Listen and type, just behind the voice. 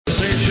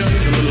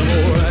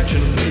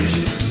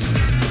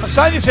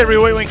say this every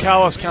week when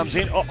Carlos comes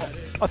in.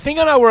 I think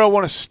I know where I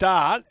want to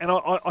start, and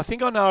I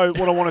think I know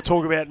what I want to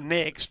talk about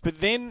next. But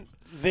then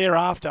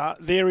thereafter,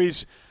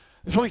 there's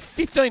probably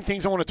 15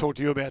 things I want to talk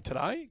to you about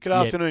today. Good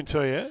afternoon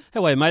to you.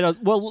 How are you, mate?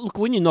 Well, look,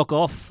 when you knock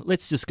off,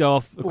 let's just go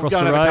off across the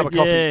road. Have a cup of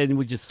coffee. And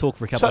we'll just talk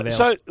for a couple of hours.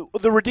 So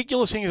the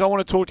ridiculous thing is I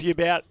want to talk to you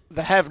about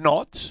the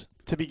have-nots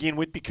to begin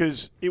with,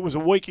 because it was a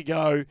week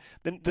ago.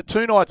 The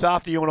 2 nights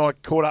after you and I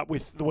caught up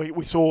with the week,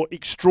 we saw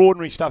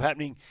extraordinary stuff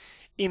happening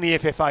in the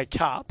FFA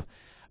Cup.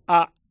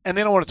 And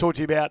then I want to talk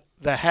to you about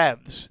the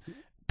haves,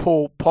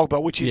 Paul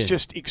Pogba, which is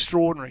just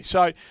extraordinary.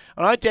 So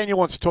I know Daniel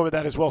wants to talk about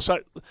that as well. So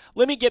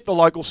let me get the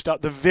local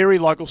stuff, the very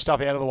local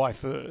stuff out of the way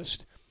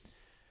first.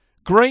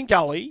 Green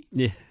Gully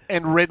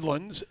and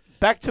Redlands,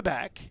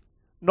 back-to-back,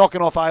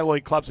 knocking off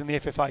A-League clubs in the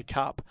FFA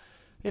Cup.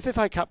 The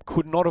FFA Cup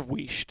could not have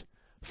wished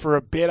for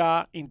a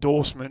better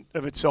endorsement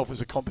of itself as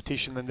a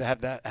competition than to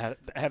have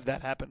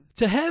that happen.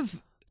 To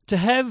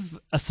have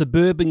a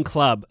suburban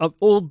club,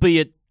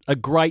 albeit a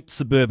great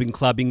suburban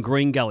club in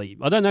Green Gully.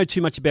 I don't know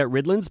too much about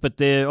Redlands, but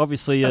they're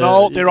obviously they're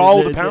old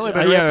apparently.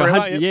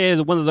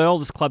 They're one of the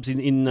oldest clubs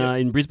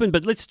in Brisbane.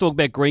 But let's talk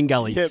about Green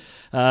Gully.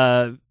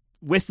 Yep.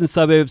 Western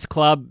Suburbs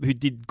Club, who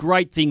did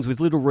great things with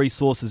little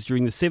resources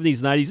during the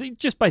 70s and 80s,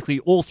 just basically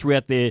all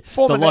throughout their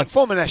life.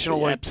 Former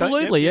National League.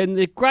 Absolutely, and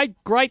a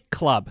great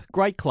club.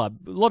 A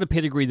lot of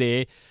pedigree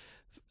there.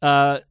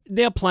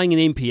 Now playing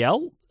in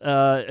NPL.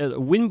 A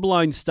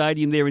windblown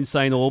stadium there in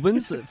St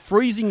Albans,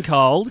 freezing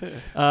cold.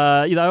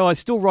 I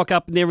still rock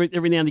up there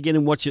every now and again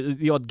and watch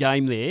the odd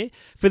game there.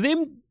 For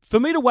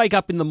me to wake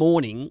up in the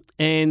morning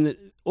and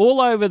all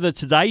over the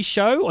Today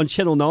Show on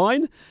Channel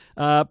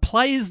 9,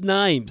 players'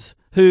 names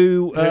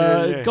who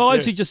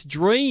who just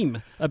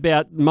dream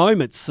about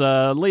moments.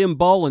 Liam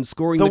Boland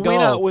scoring the goal. The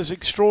winner was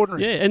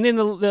extraordinary. Yeah, and then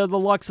the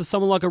likes of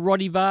someone like a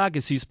Roddy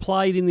Vargas, who's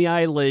played in the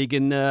A-League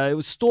and it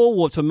was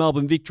stalwart for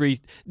Melbourne Victory,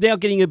 now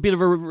getting a bit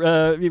of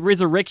a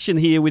resurrection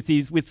here with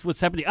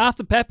what's happening.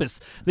 Arthur Pappas,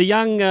 the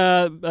young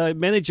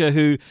manager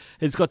who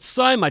has got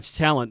so much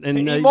talent. And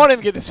he might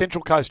even get the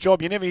Central Coast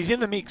job. He's in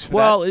the mix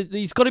for that.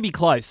 He's got to be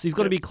close. He's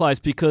got to be close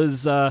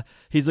because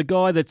he's a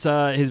guy that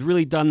has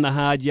really done the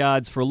hard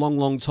yards for a long,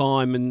 long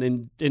time.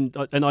 And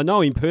I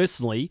know him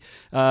personally.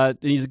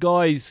 He's a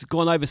guy who's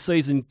gone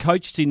overseas and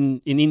coached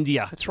in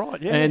India. That's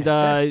right,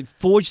 and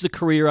forged the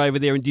career over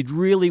there and did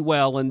really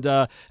well.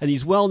 And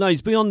he's well known.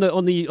 He's been on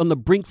the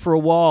brink for a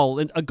while.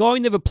 And a guy who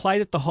never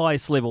played at the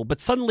highest level,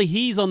 but suddenly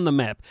he's on the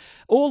map,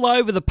 all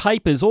over the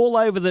papers, all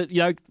over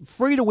the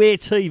free to air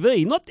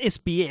TV, not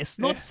SBS,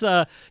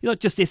 not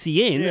just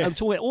SEN. I'm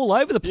talking about all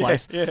over the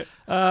place.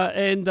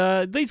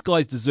 And these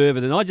guys deserve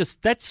it. And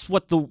that's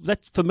what the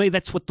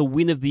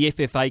win of the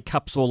FFA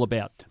Cup's all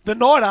about. The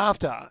night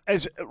after,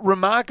 as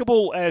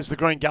remarkable as the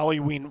Green Gully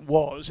win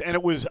was, and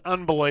it was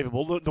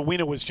unbelievable, the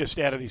winner was just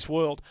out of this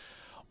world.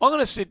 I'm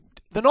going to say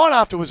the night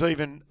after was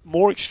even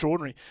more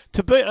extraordinary.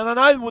 And I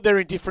know they're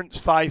in different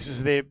phases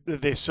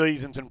of their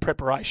seasons and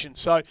preparation.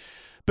 So,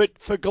 but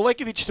for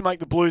Galekovic to make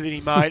the blue that he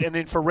made, and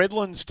then for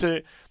Redlands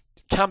to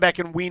come back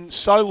and win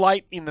so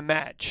late in the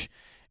match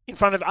in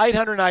front of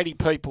 880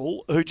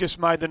 people who just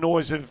made the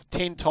noise of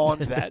 10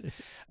 times that,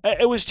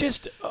 it was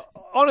just,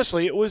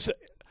 honestly, it was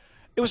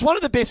one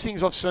of the best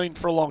things I've seen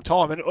for a long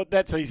time, and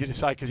that's easy to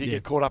say because you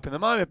get caught up in the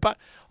moment. But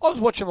I was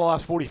watching the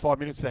last 45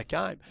 minutes of that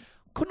game.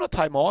 Could not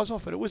take my eyes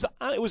off it. It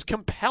was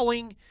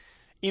compelling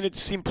in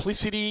its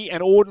simplicity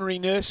and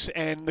ordinariness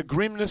and the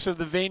grimness of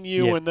the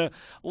venue and the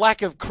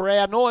lack of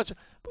crowd and all that.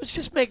 It was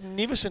just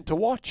magnificent to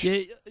watch.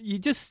 Yeah,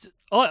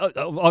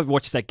 I've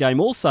watched that game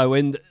also,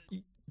 and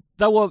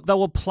they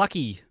were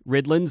plucky,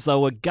 Redlands. They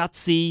were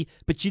gutsy,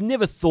 but you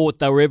never thought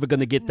they were ever going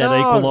to get that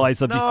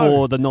equaliser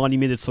before the 90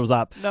 minutes was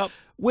up. No.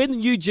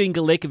 When Eugene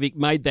Galekovic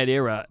made that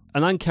error,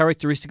 an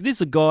uncharacteristic. This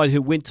is a guy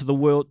who went to the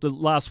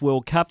last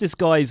World Cup. This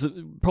guy is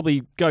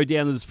probably go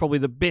down as probably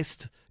the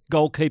best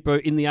goalkeeper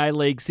in the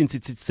A-League since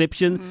its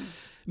inception.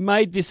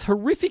 Made this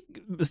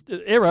horrific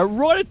error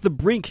right at the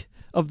brink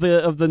of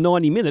the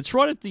 90 minutes,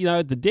 right at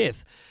the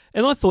death.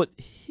 And I thought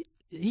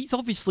he's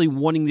obviously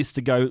wanting this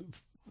to go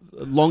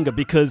longer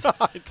because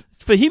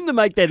for him to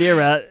make that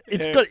error,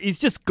 it's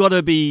just got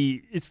to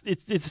be.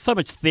 It's so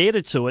much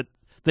theatre to it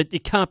that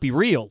it can't be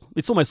real.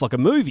 It's almost like a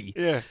movie.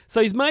 Yeah.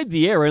 So he's made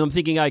the error, and I'm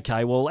thinking,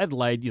 okay, well,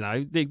 Adelaide,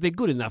 they're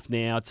good enough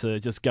now to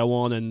just go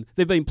on, and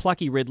they've been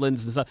plucky,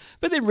 Redlands and stuff.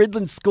 But then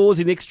Redlands scores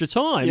in extra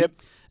time. Yep.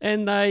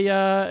 And they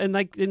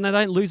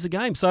don't lose the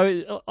game.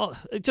 So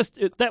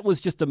that was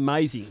just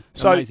amazing.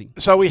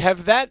 So we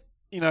have that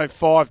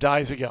 5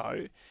 days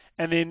ago,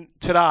 and then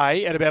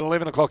today at about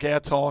 11 o'clock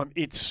our time,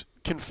 it's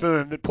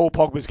confirmed that Paul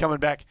Pogba's coming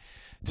back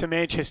to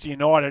Manchester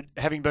United,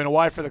 having been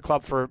away from the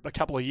club for a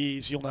couple of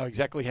years. You'll know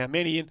exactly how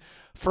many, and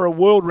for a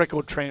world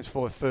record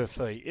transfer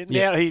fee.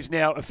 Now he's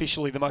now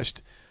officially the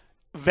most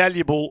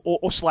valuable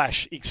or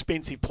slash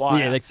expensive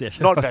player. Yeah, that's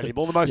it. Not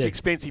valuable, the most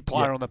expensive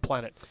player on the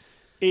planet.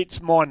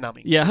 It's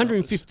mind-numbing. Yeah,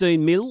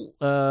 115 million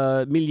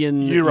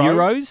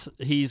euros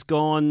he's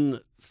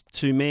gone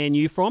to Man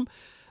U from.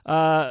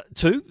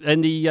 Two,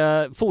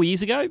 and 4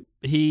 years ago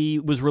he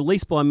was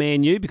released by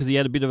Man U because he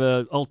had a bit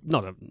of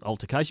not an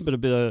altercation, but a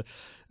bit of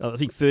I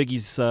think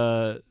Fergie's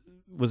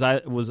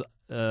was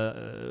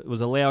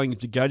allowing him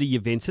to go to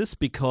Juventus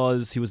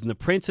because he was an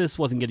apprentice,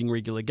 wasn't getting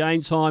regular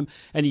game time,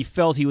 and he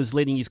felt he was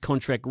letting his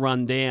contract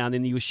run down,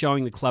 and he was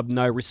showing the club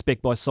no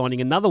respect by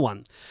signing another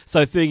one.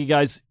 So Fergie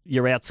goes,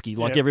 "You're out, Ski."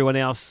 Like everyone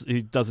else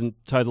who doesn't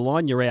toe the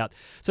line, you're out.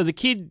 So the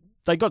kid,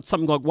 they got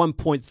something like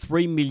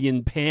 £1.3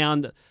 million,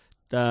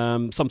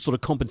 some sort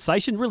of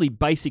compensation, really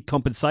basic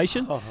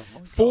compensation.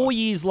 4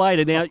 years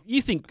later, now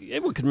you think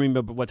everyone can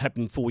remember what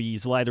happened 4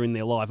 years later in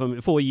their life. I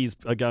mean, 4 years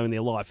ago in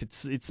their life,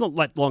 it's not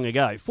that long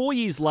ago. 4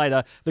 years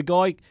later, the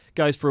guy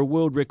goes for a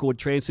world record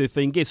transfer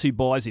fee, and guess who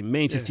buys him?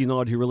 Manchester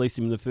United, who released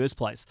him in the first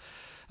place.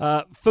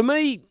 For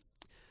me,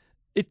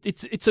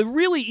 it's a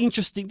really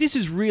interesting. This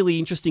is really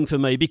interesting for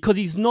me because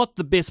he's not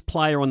the best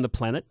player on the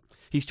planet.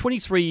 He's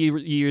 23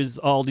 years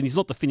old, and he's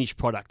not the finished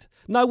product.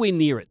 Nowhere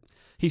near it.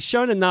 He's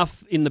shown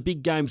enough in the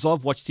big games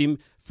I've watched him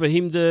for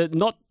him to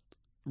not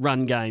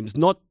run games,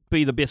 not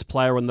be the best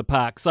player on the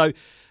park. So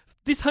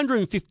this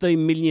 €115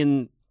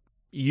 million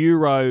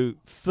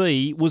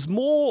fee was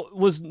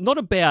not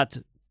about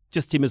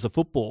just him as a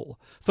footballer.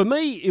 For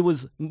me, it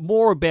was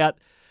more about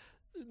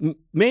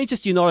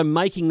Manchester United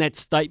making that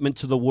statement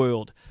to the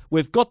world.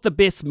 We've got the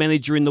best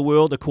manager in the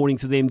world, according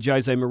to them,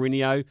 Jose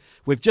Mourinho.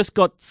 We've just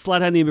got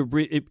Zlatan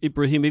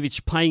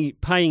Ibrahimovic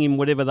paying him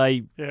whatever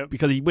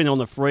because he went on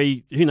a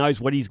free. Who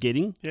knows what he's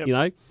getting? You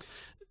know,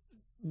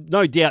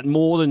 no doubt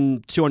more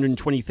than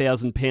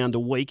 £220,000 a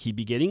week he'd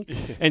be getting.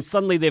 And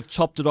suddenly they've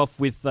chopped it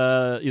off with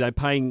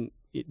paying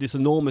this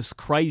enormous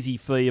crazy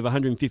fee of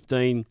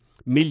 €115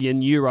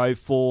 million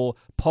for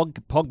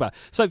Pogba.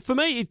 So for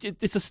me,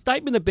 it's a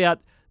statement about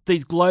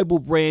these global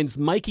brands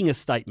making a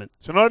statement.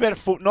 So not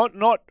about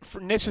not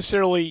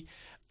necessarily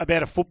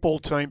about a football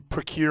team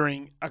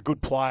procuring a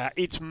good player.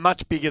 It's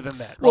much bigger than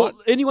that, right? Well,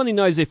 anyone who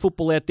knows their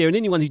football out there, and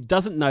anyone who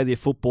doesn't know their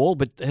football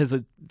but has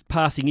a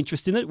passing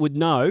interest in it, would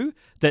know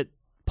that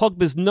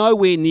Pogba's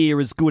nowhere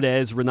near as good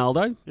as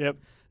Ronaldo.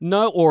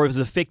 Or as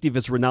effective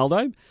as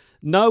Ronaldo.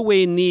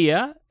 Nowhere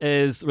near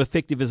as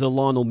effective as a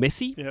Lionel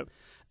Messi.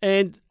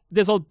 And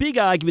there's a big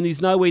argument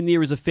he's nowhere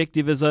near as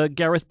effective as a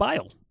Gareth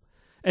Bale.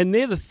 And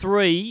they're the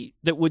three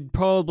that would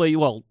probably,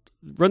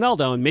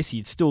 Ronaldo and Messi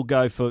would still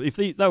go for, if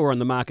they were on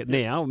the market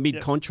now,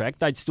 mid-contract,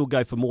 they'd still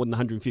go for more than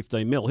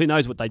 115 mil. Who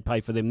knows what they'd pay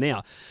for them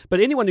now?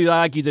 But anyone who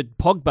argued that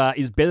Pogba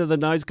is better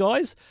than those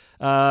guys,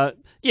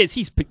 yes,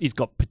 he's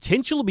got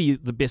potential to be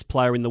the best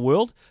player in the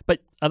world, but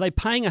are they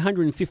paying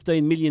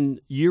 €115 million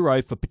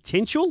for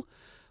potential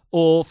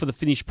or for the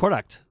finished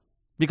product?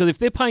 Because if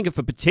they're paying it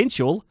for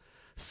potential,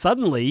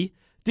 suddenly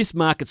this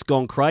market's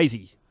gone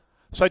crazy.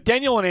 So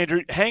Daniel and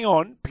Andrew, hang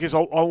on, because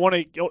I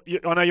know you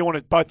want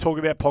to both talk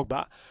about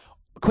Pogba.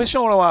 A question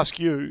I want to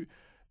ask you,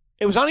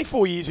 it was only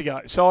 4 years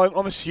ago, so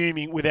I'm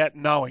assuming without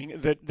knowing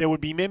that there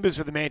would be members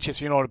of the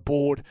Manchester United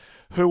board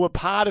who were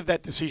part of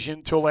that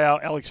decision to allow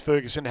Alex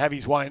Ferguson to have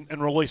his way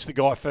and release the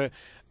guy for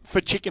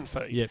chicken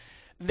fee.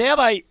 Now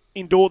they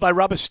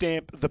rubber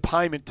stamp the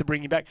payment to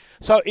bring him back.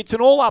 So it's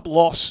an all-up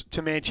loss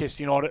to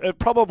Manchester United of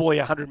probably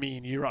 €100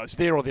 million,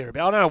 there or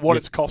thereabout. I don't know what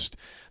it's cost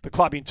the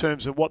club in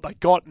terms of what they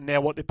got and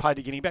now what they're paid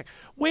to get him back.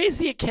 Where's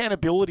the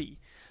accountability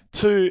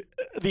to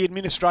the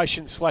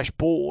administration /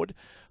 board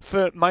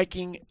for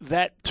making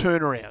that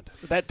turnaround,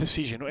 that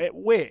decision?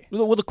 Where?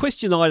 Well, the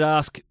question I'd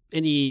ask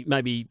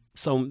maybe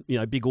some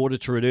big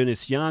auditor at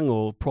Ernst Young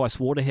or Price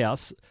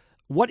Waterhouse,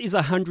 what is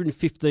a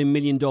 $115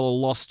 million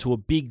loss to a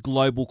big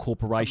global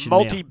corporation?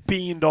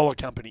 Multi-billion-dollar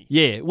company.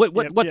 Yeah.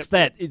 What's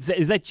that?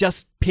 Is that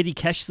just petty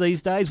cash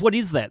these days? What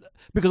is that?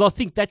 Because I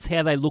think that's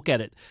how they look at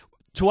it.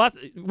 To us,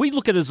 we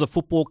look at it as a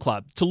football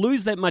club. To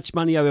lose that much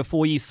money over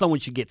 4 years, someone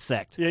should get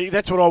sacked. Yeah,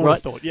 that's what I would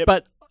have thought. Yep.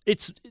 But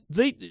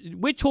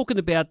we're talking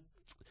about,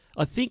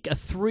 I think, a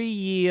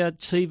 3-year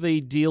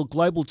TV deal,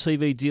 global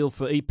TV deal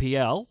for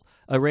EPL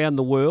around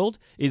the world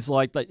is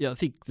like, I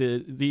think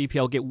the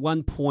EPL get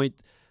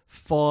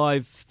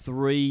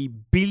 1.53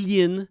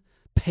 billion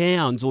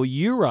pounds or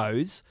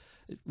euros,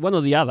 one or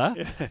the other,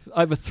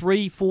 over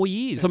 3-4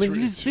 years.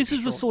 That's this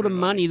is the sort of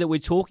money that we're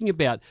talking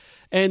about.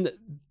 And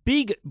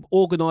big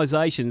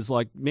organisations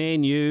like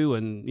Man U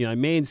and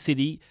Man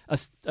City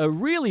are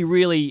really,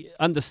 really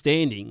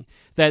understanding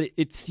that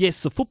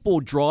the football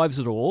drives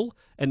it all,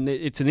 and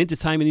it's an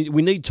entertainment.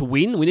 We need to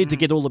win. We need to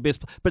get all the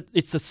best. But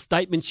it's the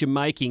statements you're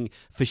making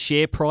for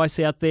share price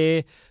out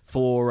there,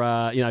 for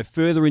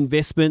further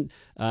investment,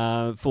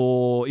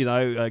 for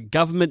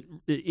government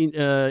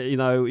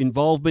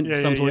involvement,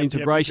 some sort of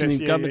integration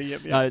in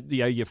government.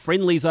 Your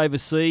friendlies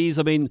overseas.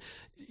 I mean,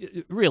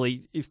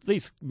 really, if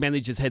these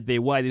managers had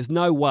their way, there's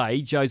no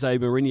way Jose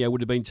Mourinho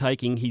would have been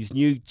taking his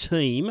new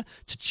team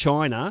to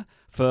China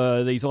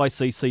for these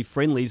ICC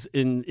friendlies.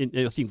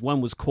 I think one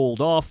was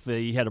called off.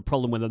 He had a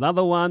problem with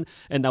another one,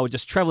 and they were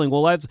just travelling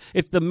all over.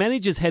 If the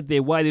managers had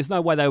their way, there's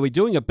no way they were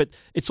doing it. But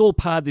it's all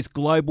part of this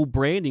global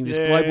branding, this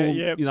global,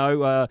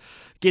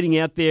 getting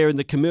out there and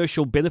the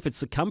commercial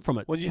benefits that come from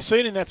it. When you see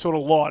it in that sort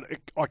of light,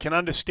 I can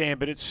understand,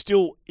 but it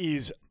still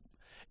is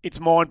it's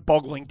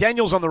mind-boggling.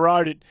 Daniel's on the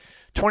road at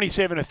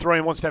 27-3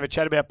 and wants to have a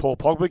chat about Paul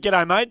Pogba.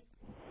 G'day, mate.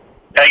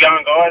 How you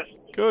going, guys?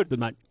 Good,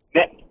 mate.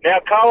 Now,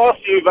 Carlos,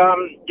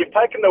 you've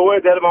taken the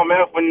words out of my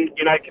mouth when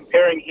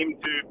comparing him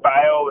to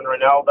Bale and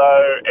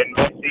Ronaldo and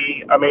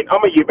Messi. I mean,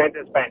 I'm a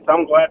Juventus fan, so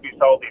I'm glad we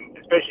sold him,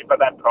 especially for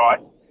that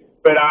price.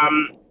 But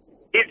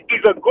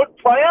he's a good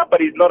player,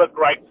 but he's not a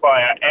great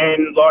player.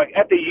 And like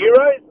at the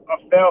Euros, I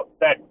felt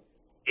that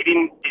he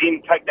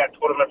didn't take that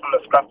tournament from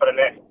the scruff of the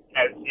neck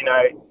as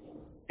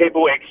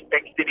people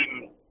expected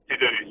him to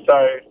do. So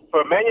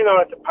for Man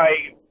United to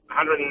pay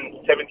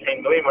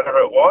 117 million, whatever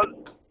it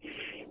was.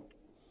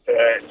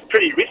 It's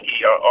pretty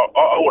risky,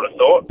 I would have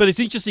thought. But it's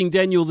interesting,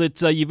 Daniel, that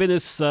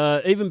Juventus,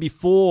 even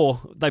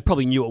before, they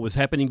probably knew what was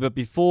happening, but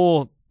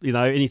before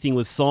anything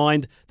was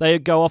signed, they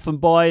go off and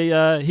buy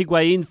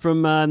Higuain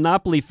from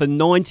Napoli for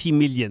 90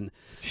 million.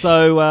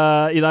 So,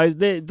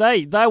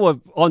 they were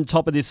on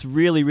top of this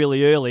really,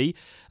 really early.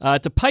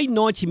 To pay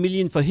 90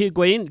 million for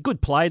Higuain,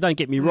 good player, don't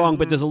get me wrong,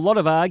 but there's a lot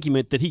of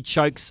argument that he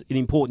chokes in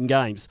important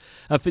games.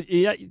 Do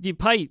you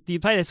pay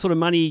that sort of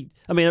money?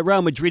 I mean, at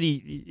Real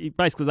Madrid,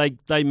 basically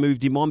they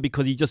moved him on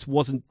because he just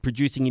wasn't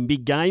producing in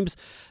big games.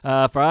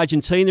 For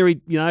Argentina,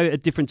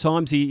 at different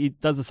times he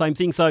does the same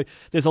thing. So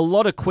there's a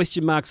lot of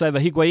question marks over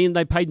Higuain.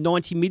 They paid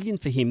 90 million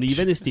for him. The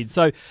Juventus did.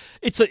 So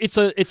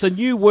it's a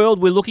new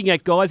world we're looking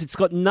at, guys. It's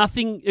got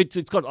nothing. It's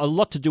got a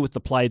lot to do with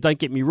the player. Don't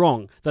get me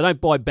wrong. They don't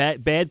buy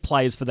bad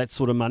players for that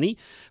sort of money.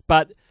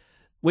 But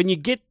when you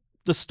get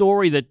the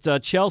story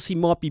that Chelsea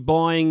might be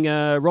buying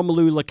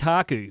Romelu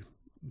Lukaku,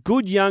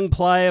 good young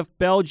player,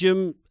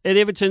 Belgium, at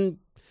Everton,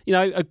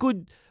 a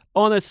good,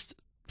 honest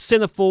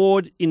centre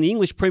forward in the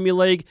English Premier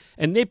League,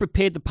 and they're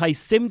prepared to pay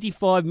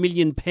 £75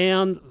 million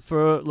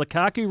for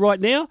Lukaku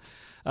right now,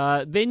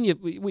 then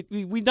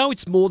we know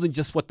it's more than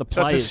just what the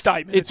player is. So it's a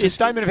statement. It's a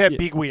statement of how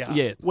big we are.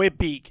 Yeah. We're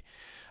big.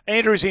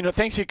 Andrew's in.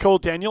 Thanks for your call,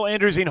 Daniel.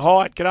 Andrew's in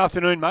Hyde. Good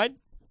afternoon, mate.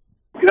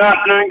 Good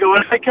afternoon,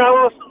 guys. Hey,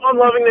 Carlos, I'm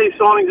loving these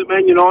signings at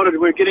Man United.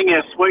 We're getting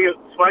our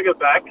swagger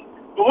back.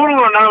 But what I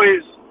want to know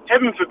is,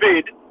 heaven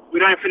forbid, we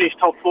don't finish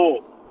top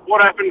four.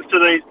 What happens to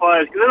these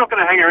players? Because they're not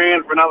going to hang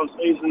around for another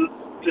season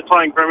just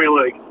playing Premier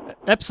League.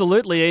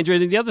 Absolutely, Andrew.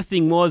 And the other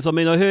thing was, I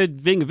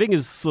heard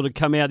Wenger's sort of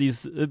come out,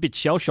 he's a bit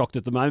shell-shocked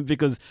at the moment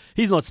because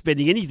he's not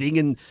spending anything.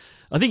 And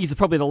I think he's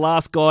probably the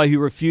last guy who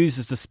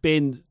refuses to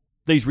spend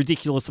these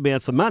ridiculous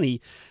amounts of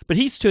money. But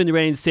he's turned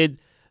around and said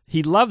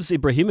he loves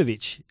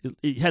Ibrahimovic.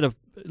 He had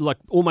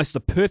almost a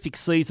perfect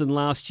season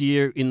last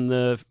year in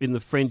the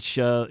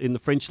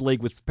French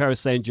league with Paris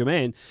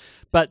Saint-Germain.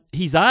 But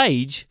his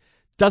age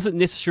doesn't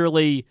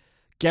necessarily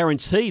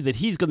guarantee that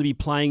he's going to be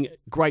playing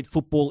great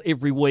football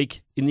every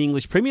week in the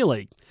English Premier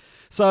League.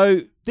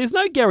 So there's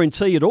no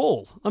guarantee at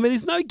all.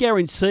 There's no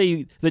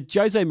guarantee that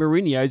Jose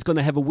Mourinho is going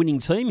to have a winning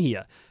team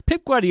here.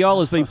 Pep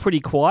Guardiola's been pretty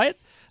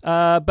quiet,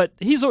 but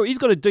he's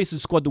got a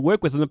decent squad to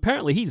work with, and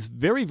apparently he's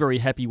very, very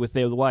happy with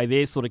the way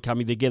they're sort of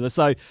coming together.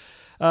 So,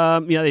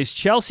 there's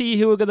Chelsea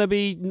who are going to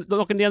be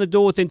knocking down the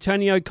door with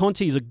Antonio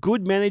Conte. He's a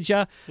good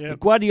manager. Yep.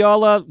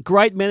 Guardiola,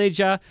 great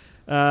manager.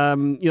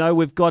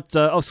 We've got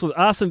also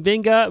Arsene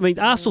Wenger.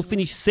 Arsenal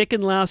finished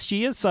second last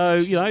year,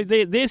 so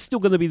they're still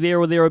going to be there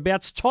or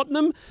thereabouts.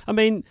 Tottenham,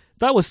 they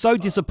were so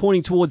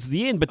disappointing towards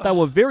the end, but they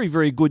were very,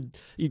 very good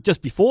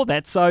just before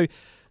that. So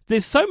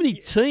there's so many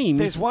teams.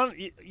 There's one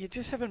you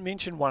just haven't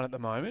mentioned one at the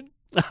moment.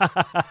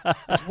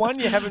 There's one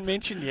you haven't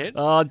mentioned yet.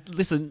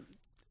 Listen.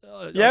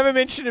 You haven't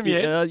mentioned him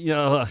yet.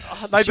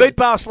 They beat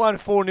Barcelona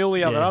 4-0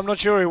 the other. I'm not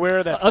sure you're aware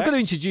of that. I've got to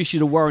introduce you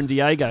to Warren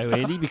Diego,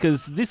 Andy,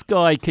 because this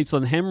guy keeps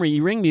on hammering.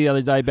 He rang me the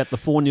other day about the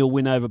 4-0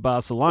 win over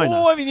Barcelona.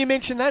 Oh, haven't you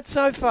mentioned that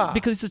so far?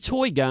 Because it's a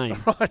toy game.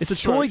 Right, it's a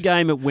toy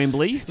game at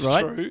Wembley, it's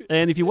right? True.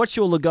 And if you watch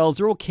all the goals,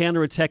 they're all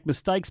counter-attack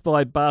mistakes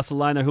by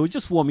Barcelona, who are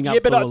just warming up. Yeah,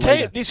 but for I'll tell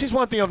you, this is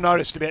one thing I've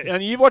noticed about,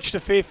 and you've watched a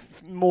fair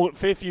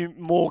few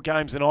more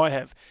games than I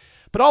have.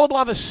 But I would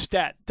love a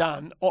stat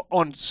done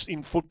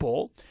in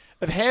football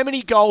of how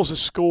many goals are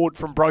scored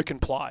from broken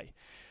play.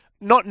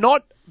 Not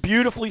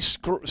beautifully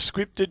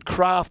scripted,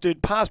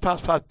 crafted, pass,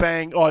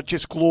 bang,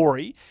 just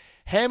glory.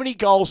 How many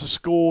goals are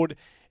scored,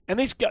 and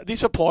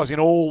this applies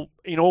in all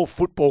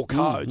football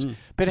codes,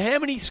 but how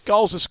many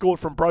goals are scored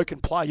from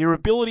broken play? Your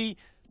ability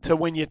to,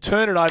 when you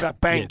turn it over,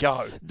 bang,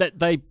 go.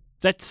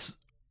 That's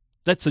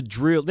a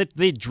drill.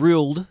 They're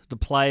drilled, the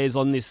players,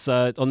 on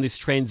this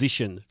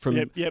transition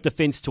from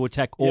defence to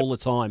attack all the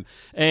time,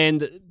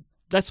 and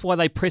that's why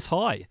they press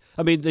high.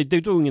 They're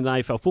doing it in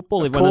AFL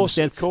football. Everyone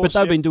understands, but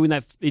they've been doing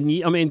that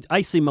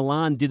AC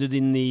Milan did it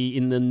in the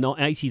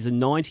 80s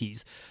and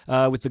 90s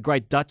with the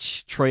great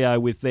Dutch trio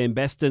with Van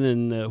Basten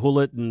and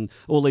Hullet and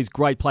all these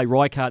great play,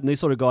 Rijkaard and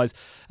these sort of guys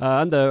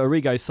under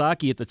Arrigo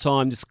Sacchi at the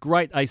time. This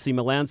great AC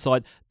Milan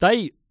side.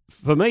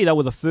 For me, they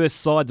were the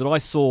first side that I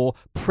saw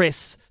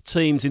press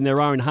teams in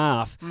their own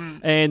half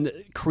and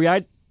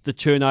create the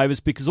turnovers,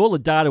 because all the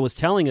data was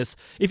telling us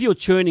if you're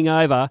churning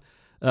over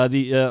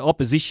the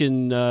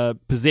opposition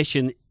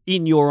possession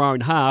in your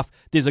own half,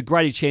 there's a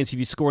greater chance of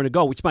you scoring a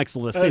goal, which makes a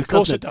lot of sense. Of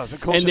course doesn't it does.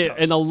 Of course and it does.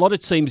 And a lot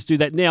of teams do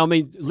that now. I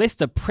mean,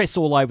 Leicester press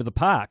all over the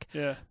park,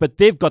 Yeah. but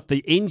they've got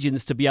the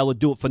engines to be able to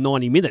do it for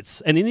 90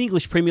 minutes. And in the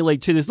English Premier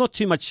League too, there's not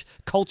too much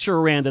culture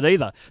around it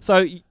either.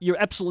 So you're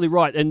absolutely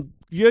right. And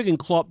Jurgen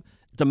Klopp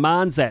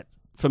demands that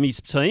from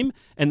his team,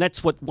 and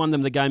that's what won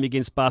them the game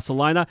against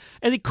Barcelona.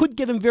 And it could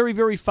get them very,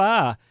 very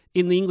far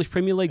in the English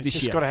Premier League this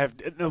Just year. got to have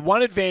the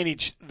one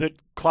advantage that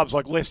clubs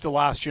like Leicester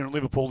last year and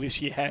Liverpool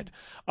this year had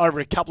over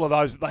a couple of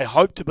those that they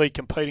hope to be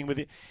competing with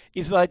it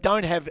is they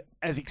don't have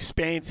as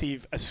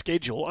expansive a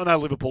schedule. I know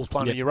Liverpool's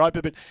playing in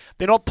Europa, but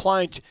they're not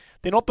playing.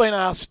 They're not being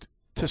asked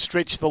to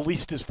stretch the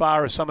list as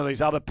far as some of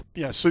these other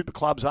super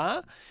clubs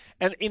are.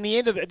 And at the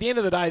end of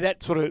the day,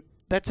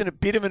 that's a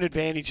bit of an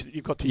advantage that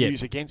you've got to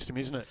use against them,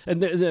 isn't it?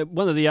 And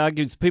one of the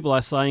arguments people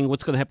are saying,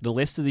 what's going to happen to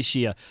Leicester this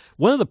year?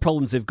 One of the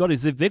problems they've got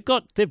is they've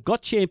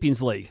got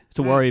Champions League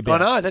to worry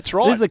about. I know, that's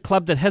right. This is a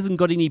club that hasn't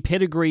got any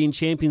pedigree in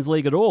Champions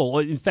League at all.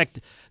 In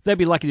fact, they'd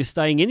be lucky to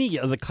stay in any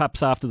of the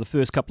cups after the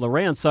first couple of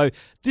rounds. So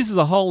this is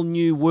a whole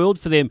new world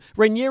for them.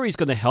 Ranieri's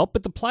going to help,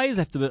 but the players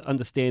have to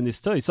understand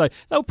this too. So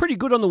they were pretty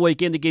good on the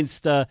weekend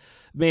against Man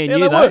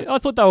U, though. I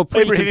thought they were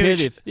pretty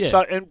competitive. Yeah.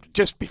 So, and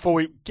just before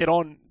we get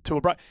on to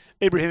a break,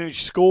 Ibrahimovic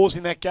scores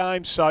in that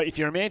game. So if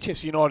you're a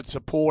Manchester United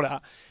supporter,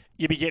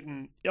 you'd be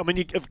getting. I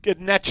mean,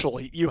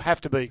 naturally, you have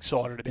to be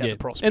excited about the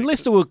prospects. And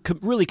Leicester were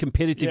really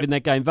competitive in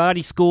that game.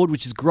 Vardy scored,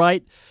 which is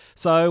great.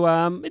 So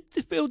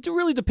it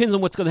really depends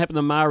on what's going to happen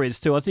to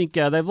Mahrez too. I think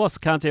they've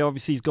lost Kante.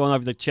 Obviously, he's gone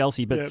over to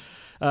Chelsea, but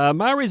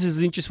Mahrez is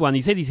an interesting one.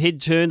 He's had his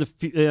head turned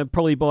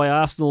probably by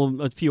Arsenal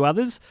and a few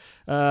others,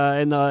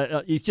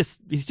 and he's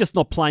just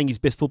not playing his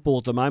best football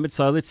at the moment.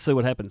 So let's see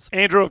what happens.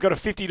 Andrew, I've got a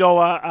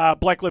 $50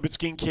 Black Leopard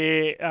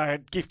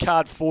Skincare gift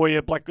card for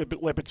you,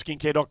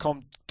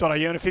 blackleopardskincare.com.au,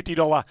 and a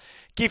 $50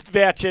 gift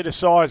voucher to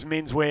Size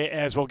Menswear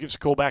as well. Give us a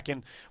call back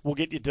and we'll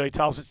get your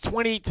details. It's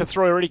 20-3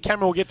 already.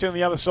 Cameron will get to on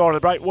the other side of the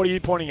break. What are you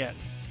pointing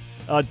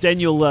at?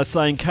 Daniel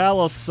saying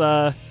Carlos,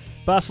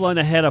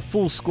 Barcelona had a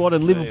full squad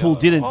and Liverpool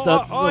didn't.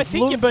 I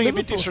think you're being a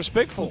bit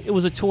disrespectful. It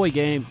was a toy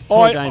game.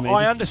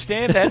 I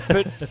understand that,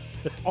 but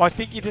I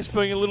think you're just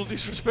being a little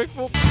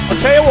disrespectful. I'll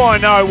tell you why I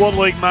know what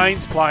League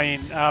Main's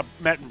playing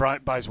Matt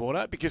and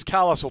Bayswater, because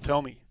Carlos will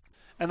tell me.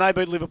 And they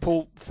beat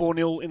Liverpool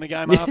 4-0 in the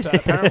game after,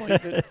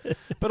 apparently.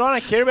 But I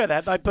don't care about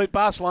that. They beat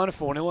Barcelona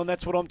 4-0, and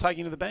that's what I'm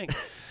taking to the bank.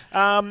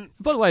 By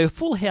the way, a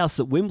full house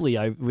at Wembley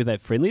with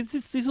that friendly.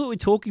 This is what we're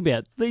talking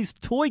about. These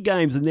toy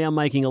games are now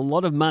making a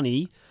lot of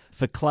money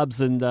for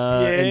clubs and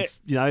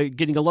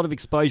getting a lot of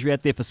exposure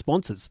out there for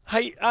sponsors.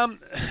 Hey,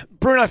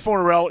 Bruno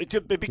Fornarella, it's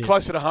a bit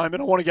closer to home,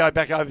 and I want to go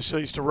back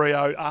overseas to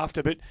Rio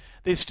after, but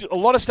there's a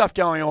lot of stuff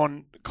going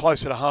on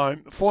closer to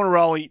home.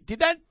 Fornarelli, did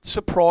that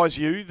surprise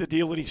you, the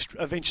deal that he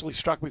eventually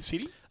struck with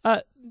City?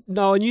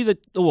 No, I knew that.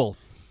 Well,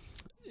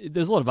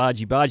 there's a lot of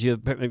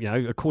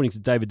argy-bargy. According to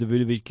David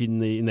Davutovic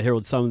in the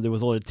Herald Sun, there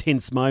was a lot of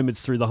tense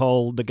moments through the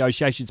whole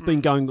negotiation. It's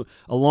been going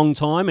a long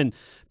time, and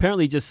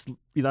apparently just,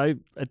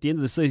 at the end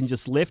of the season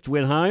just left,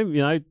 went home,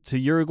 to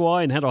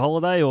Uruguay and had a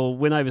holiday, or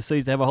went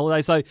overseas to have a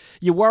holiday. So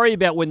you worry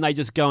about when they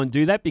just go and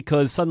do that,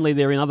 because suddenly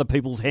they're in other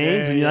people's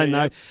hands and you don't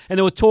know. And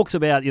there were talks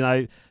about,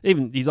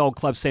 even his old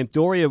club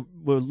Sampdoria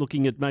were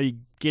looking at maybe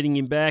getting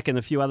him back and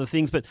a few other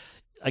things, but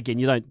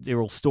again,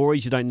 they're all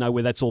stories. You don't know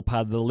whether that's all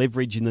part of the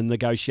leverage in the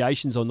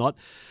negotiations or not.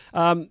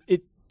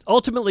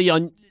 Ultimately,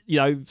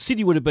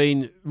 City would have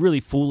been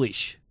really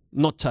foolish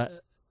not to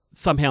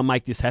somehow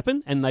make this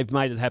happen, and they've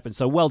made it happen.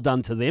 So well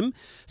done to them.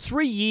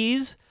 3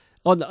 years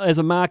as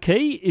a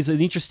marquee is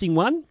an interesting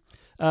one.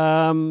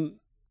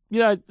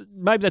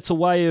 Maybe that's a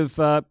way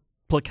of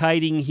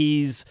placating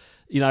his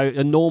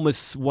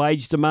enormous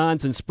wage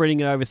demands and spreading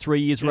it over 3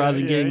 years rather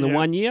than getting the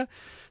 1 year.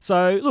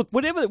 So look,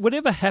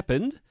 whatever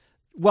happened,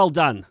 well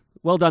done.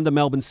 Well done to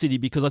Melbourne City,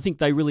 because I think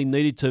they really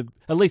needed to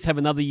at least have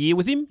another year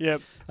with him.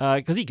 Yep.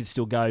 Because he could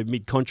still go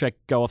mid-contract,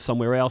 go off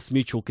somewhere else,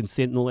 mutual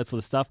consent and all that sort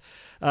of stuff.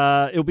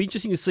 It'll be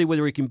interesting to see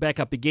whether he can back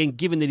up again,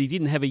 given that he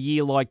didn't have a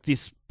year like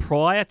this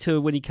prior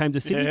to when he came to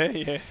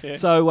City. Yeah.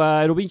 So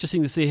it'll be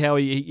interesting to see how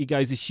he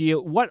goes this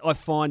year. What I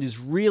find is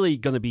really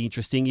going to be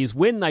interesting is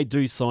when they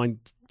do sign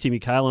Timmy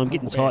Cahill. I'm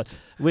getting tired.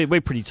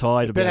 We're pretty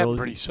tired about it. Better happen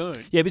pretty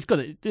soon. Yeah,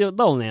 but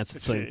they'll announce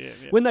it soon.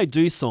 Yeah. When they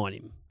do sign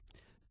him,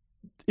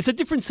 it's a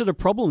different set of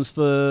problems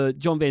for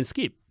John Van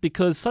Skip,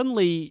 because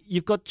suddenly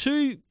you've got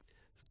two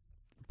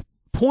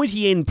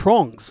pointy end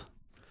prongs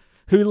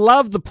who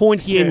love the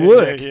pointy end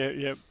work.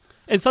 Yeah.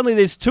 And suddenly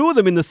there's two of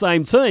them in the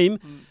same team.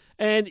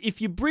 And if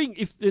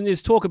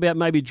there's talk about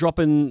maybe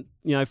dropping,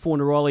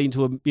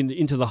 Fornarelli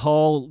into the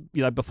hole,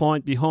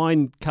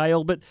 behind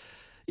Cahill, but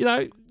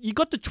you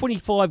got the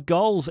 25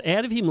 goals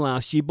out of him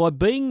last year by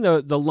being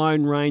the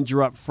lone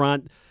ranger up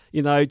front,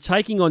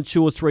 taking on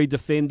two or three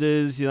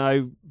defenders,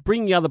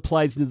 bringing other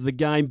players into the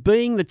game,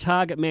 being the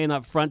target man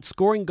up front,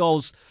 scoring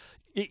goals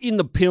in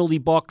the penalty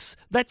box.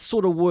 That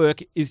sort of work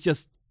is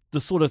just the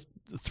sort of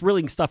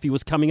thrilling stuff he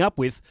was coming up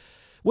with.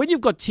 When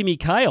you've got Timmy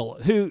Cahill,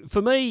 who, for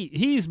me,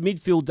 his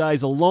midfield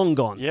days are long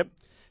gone. Yep.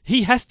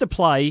 He has to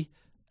play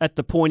at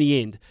the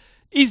pointy end.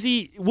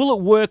 Will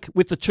it work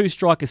with the two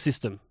striker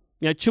system?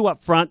 You know, two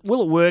up front.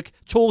 Will it work?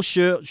 Tall,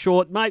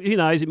 short. Maybe, who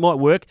knows? It might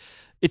work.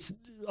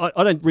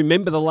 I don't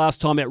remember the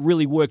last time it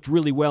really worked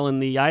really well in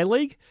the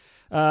A-League.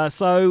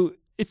 So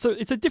it's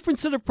a different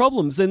set of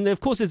problems, and of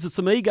course there's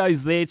some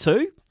egos there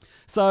too.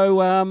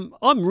 So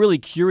I'm really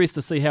curious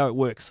to see how it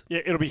works. Yeah,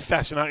 it'll be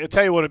fascinating. I'll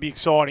tell you what, it'll be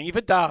exciting if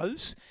it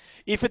does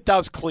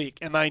click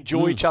and they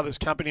enjoy each other's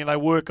company and they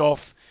work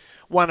off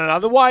one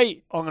another. The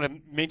way I'm going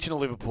to mention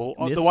Liverpool,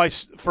 Yes. the way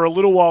for a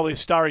little while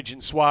there's Sturridge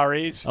and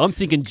Suarez. I'm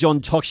thinking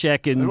John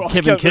Tokshak and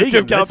Kevin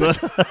Keegan. That's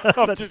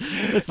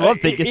what I'm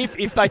thinking.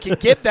 If they can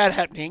get that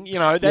happening, you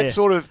know, that's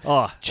sort of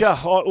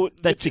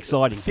that's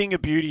exciting. Thing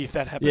of beauty if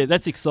that happens. Yeah,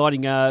 that's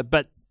exciting.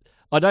 But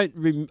I don't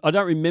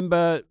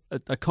remember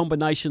a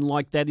combination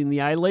like that in the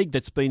A-League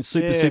that's been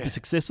super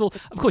successful.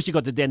 Of course, you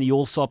got the Danny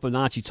Allsop and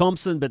Archie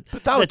Thompson, but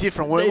they were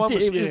different.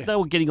 They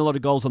were getting a lot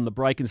of goals on the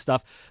break and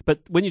stuff. But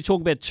when you talk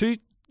about two,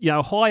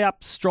 high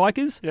up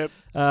strikers, yep.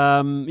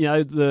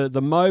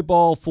 The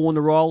mobile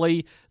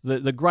Fornaroli,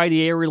 the great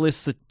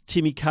aerialist that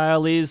Timmy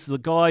Cahill is, the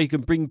guy who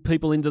can bring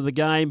people into the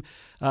game,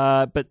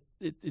 but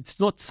it's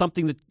not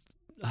something that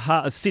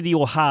City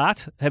or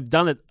Hart have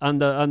done it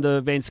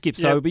under Van Skip,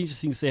 so it'll be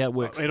interesting to see how it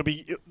works. There'll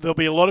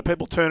be a lot of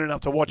people turning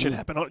up to watch it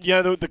happen.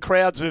 You know, the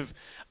crowds of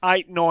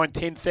 8, 9,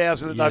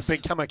 10,000 that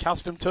they've become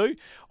accustomed to.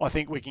 I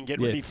think we can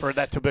get ready for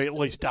that to be at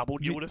least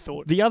doubled. You would have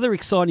thought. The other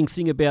exciting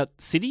thing about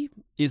City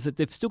is that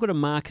they've still got a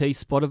marquee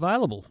spot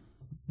available.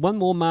 One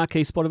more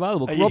marquee spot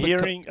available. Are they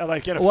going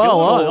to fill it?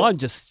 Well, I'm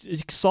just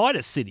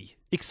excited, City.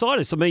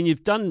 Excited. I mean,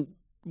 you've done.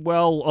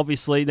 Well,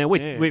 obviously, now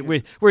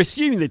we're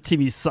assuming that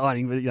Timmy's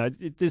signing, but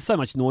there's so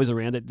much noise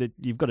around it that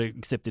you've got to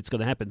accept it's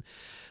going to happen.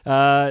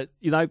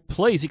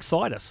 Please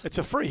excite us. It's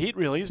a free hit,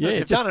 really, isn't it?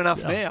 They've done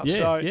enough now.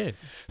 Yeah.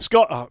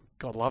 Scott, oh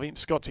God, love him.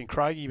 Scott's in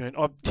Craigie, man.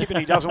 I'm tipping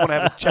he doesn't want to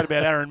have a chat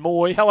about Aaron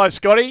Moy. Hello,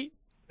 Scotty.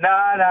 No,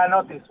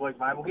 not this week,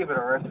 mate. We'll give it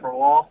a rest for a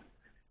while.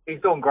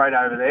 He's doing great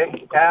over there.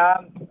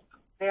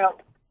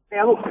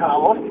 Now look,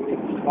 Carlos,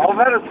 I've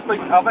had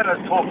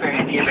a talk to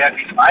Andy about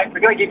this, mate.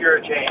 We're going to give you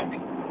a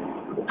chance.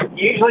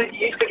 You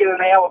used to get an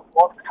hour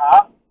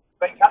podcast,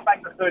 but cut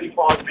back to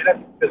 35 minutes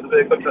because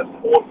they've got the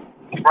sports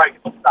break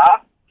at the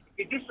start.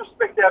 If you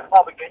disrespect our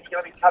club again,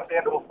 you're going to be cut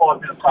down to a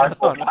 5-minute phone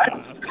call,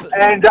 mate.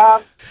 And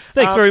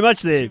thanks very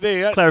much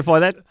there. Clarify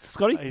that,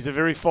 Scotty. He's a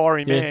very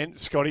fiery man,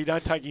 Scotty.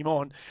 Don't take him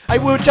on. Hey,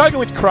 we were joking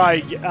with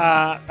Craig,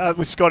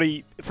 with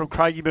Scotty from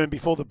Craigieburn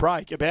before the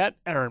break about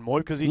Aaron Moy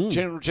because he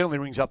generally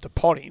rings up to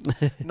pot him.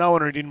 No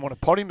one who didn't want to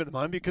pot him at the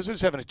moment because we were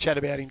just having a chat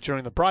about him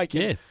during the break.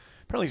 Yeah.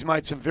 Apparently he's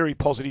made some very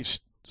positive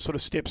sort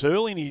of steps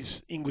early in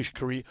his English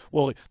career.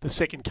 Well, the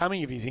second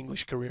coming of his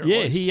English career.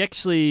 Yeah, he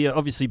actually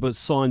obviously was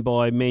signed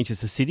by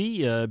Manchester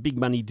City, big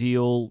money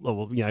deal.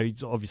 Well,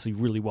 he's obviously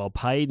really well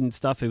paid and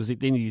stuff. It was at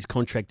the end of his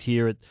contract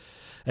here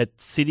at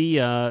City.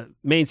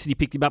 Man City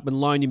picked him up and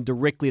loaned him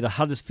directly to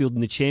Huddersfield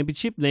in the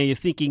Championship. Now you're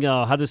thinking,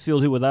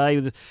 Huddersfield, who are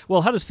they?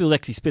 Well, Huddersfield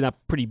actually spent up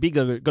pretty big.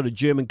 They've got a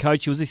German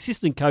coach. He was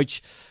assistant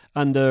coach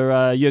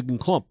under Jurgen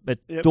Klopp at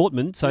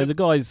Dortmund. So the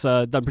guy's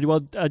done pretty well.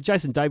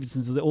 Jason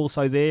Davidson's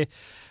also there.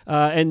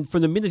 And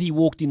from the minute he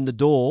walked in the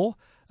door,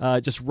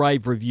 just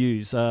rave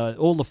reviews.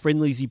 All the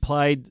friendlies he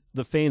played,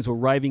 the fans were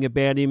raving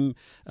about him.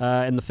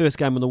 And the first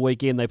game on the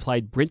weekend, they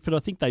played Brentford. I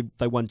think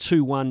they won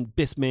 2-1,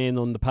 best man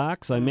on the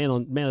park, so man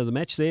of the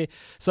match there.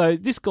 So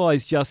this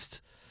guy's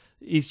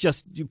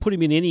you put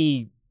him in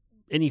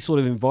any sort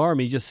of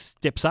environment, he just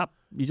steps up.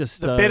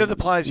 The better the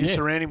players you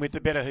surround him with,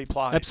 the better he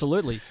plays.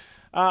 Absolutely.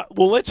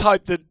 Well, let's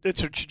hope that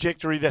it's a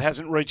trajectory that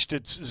hasn't reached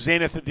its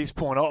zenith at this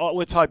point.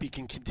 Let's hope he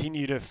can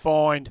continue to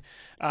find,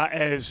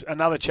 as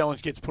another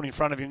challenge gets put in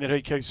front of him, that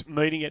he keeps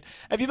meeting it.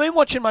 Have you been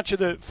watching much of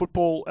the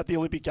football at the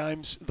Olympic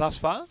Games thus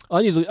far?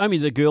 Only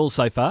the girls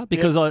so far,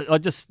 because I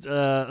just,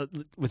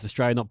 with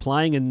Australia not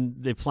playing and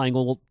they're playing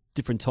all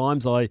different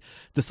times, I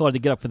decided to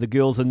get up for the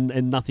girls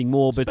and nothing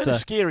more. It's been a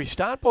scary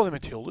start by the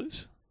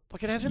Matildas.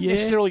 Like, it hasn't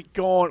necessarily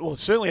gone, well, it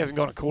certainly hasn't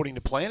gone according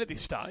to plan at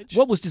this stage.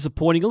 What was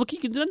disappointing, look, you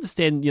can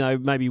understand,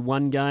 maybe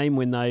one game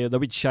when they're a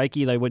bit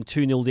shaky, they went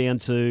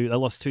 2-0 they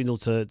lost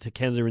 2-0 to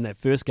Canada in that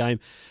first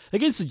game.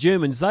 Against the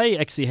Germans, they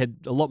actually had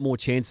a lot more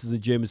chances than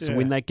the Germans to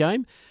win that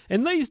game.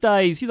 And these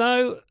days,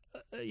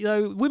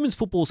 women's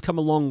football's come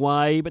a long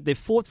way, but they've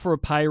fought for a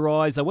pay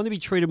rise, they want to be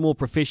treated more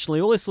professionally,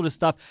 all this sort of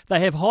stuff.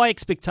 They have high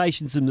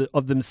expectations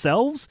of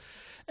themselves.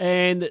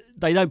 And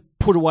they don't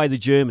put away the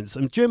Germans.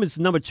 And Germans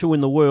are number 2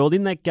 in the world.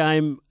 In that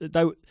game,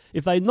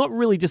 if they're not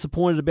really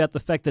disappointed about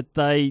the fact that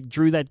they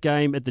drew that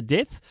game at the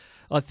death,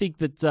 I think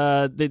that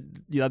they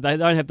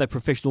don't have that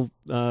professional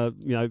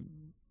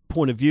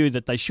point of view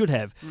that they should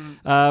have.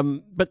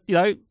 But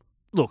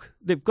look,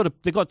 they've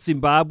got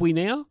Zimbabwe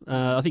now.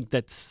 I think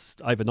that's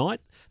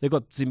overnight. They've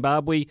got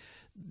Zimbabwe.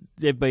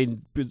 They've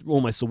been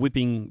almost the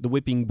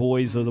whipping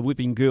boys or the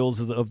whipping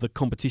girls of the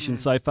competition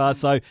so far.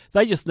 So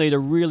they just need a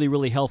really,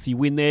 really healthy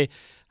win there.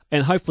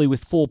 And hopefully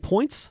with 4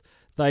 points,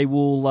 they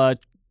will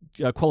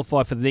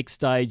qualify for the next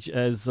stage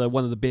as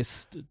one of the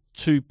best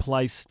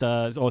third-place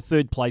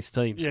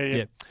teams.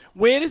 Yeah.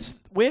 Where does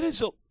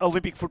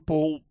Olympic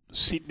football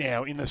sit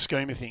now in the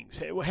scheme of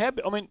things?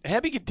 How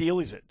big a deal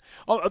is it?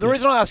 The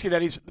reason I ask you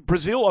that is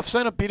Brazil, I've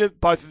seen a bit of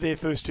both of their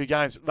first two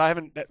games. They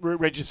haven't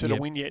registered a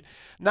win yet.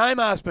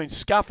 Neymar's been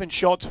scuffing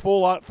shots,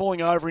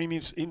 falling over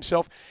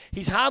himself.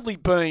 He's hardly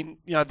been,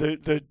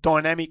 the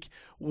dynamic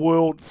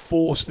world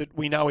force that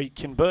we know he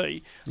can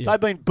be. They've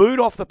been booed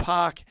off the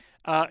park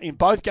in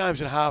both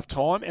games at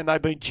half-time, and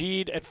they've been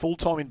jeered at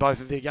full-time in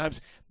both of their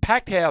games.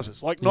 Packed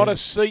houses, not a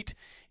seat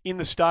in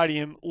the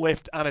stadium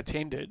left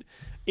unattended.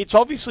 It's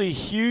obviously a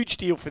huge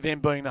deal for them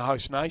being the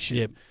host nation.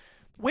 Yep.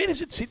 Where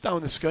does it sit, though,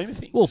 in the scheme of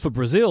things? Well, for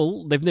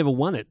Brazil, they've never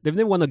won it. They've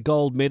never won a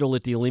gold medal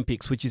at the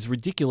Olympics, which is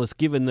ridiculous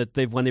given that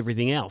they've won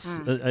everything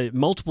else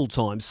multiple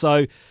times.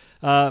 So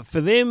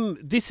for them,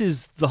 this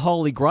is the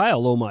holy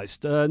grail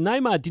almost.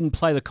 Neymar didn't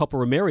play the Copa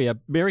America,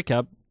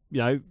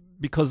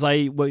 because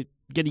they were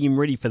getting him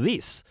ready for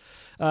this.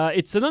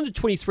 It's an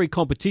under-23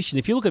 competition.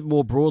 If you look at it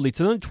more broadly, it's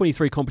an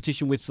under-23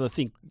 competition with, I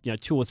think,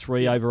 2 or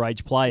 3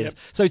 overage players. Yep.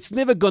 So it's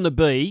never going to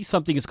be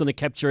something that's going to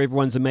capture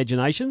everyone's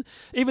imagination,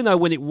 even though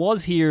when it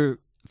was here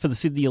for the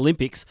Sydney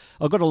Olympics,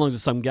 I got along to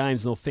some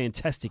games and they were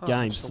fantastic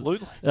games.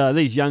 Absolutely.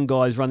 These young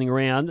guys running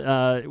around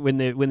when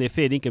they're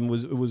fair dinkum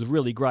was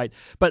really great.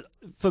 But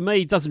for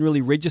me, it doesn't really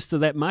register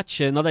that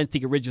much, and I don't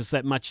think it registers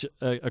that much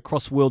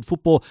across world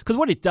football, because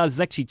what it does is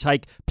actually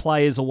take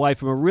players away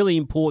from a really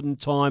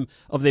important time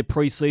of their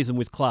pre-season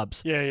with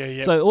clubs.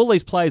 Yeah. So all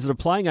these players that are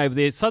playing over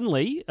there,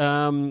 suddenly,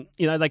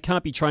 they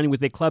can't be training with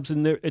their clubs,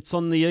 and it's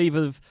on the eve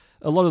of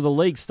a lot of the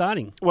leagues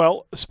starting.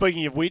 Well,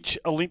 speaking of which,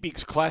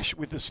 Olympics clash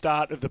with the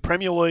start of the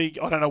Premier League.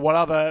 I don't know what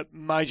other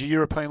major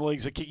European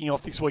leagues are kicking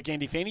off this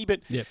weekend, if any, but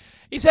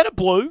is that a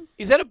blue?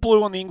 Is that a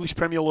blue on the English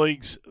Premier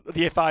League's,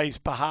 the FA's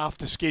behalf,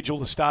 to schedule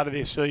the start of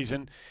their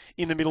season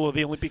in the middle of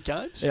the Olympic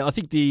Games? Yeah, I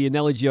think the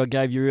analogy I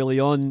gave you early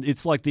on,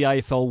 it's like the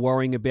AFL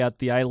worrying about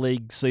the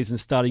A-League season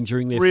starting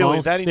during their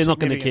finals. They're not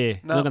going to care.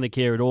 No. They're not going to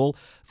care at all.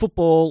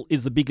 Football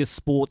is the biggest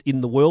sport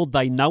in the world.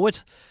 They know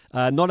it.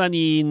 Not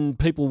only in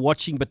people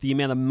watching, but the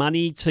amount of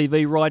money,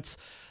 TV rights,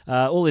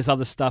 all this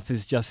other stuff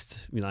is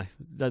just,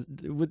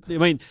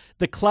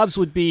 the clubs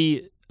would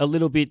be a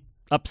little bit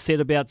upset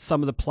about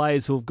some of the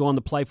players who have gone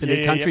to play for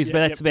their countries, but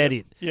that's about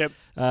it. Yep.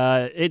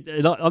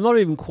 I'm not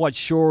even quite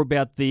sure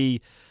about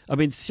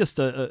it's just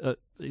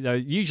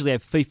usually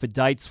have FIFA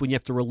dates when you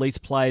have to release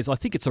players. I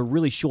think it's a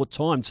really short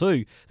time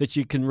too that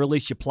you can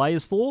release your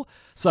players for.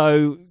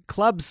 So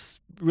clubs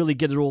really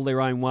get it all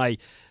their own way.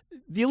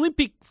 The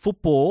Olympic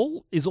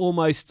football is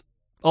almost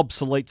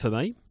obsolete for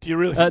me. Do you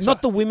really think so?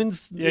 Not the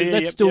women's,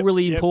 that's still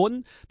really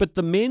important, but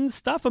the men's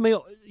stuff,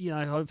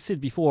 I've said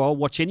before, I'll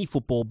watch any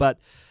football, but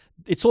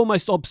it's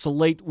almost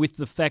obsolete with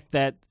the fact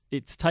that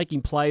it's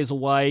taking players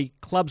away.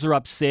 Clubs are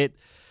upset.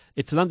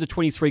 It's an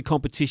under-23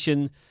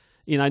 competition.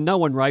 No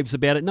one raves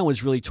about it. No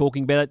one's really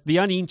talking about it. The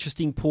only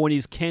interesting point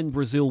is, can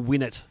Brazil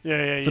win it for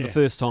the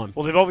first time?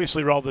 Well, they've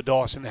obviously rolled the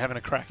dice and they're having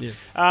a crack.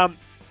 Yeah.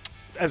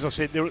 As I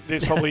said,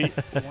 there's probably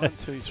 1,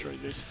 2, 3.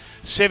 There's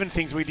 7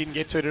 things we didn't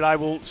get to today.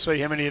 We'll see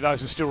how many of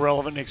those are still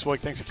relevant next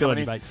week. Thanks for coming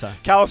in. Good debate, so.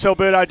 Carlos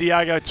Alberto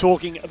Diego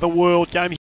talking the World Game.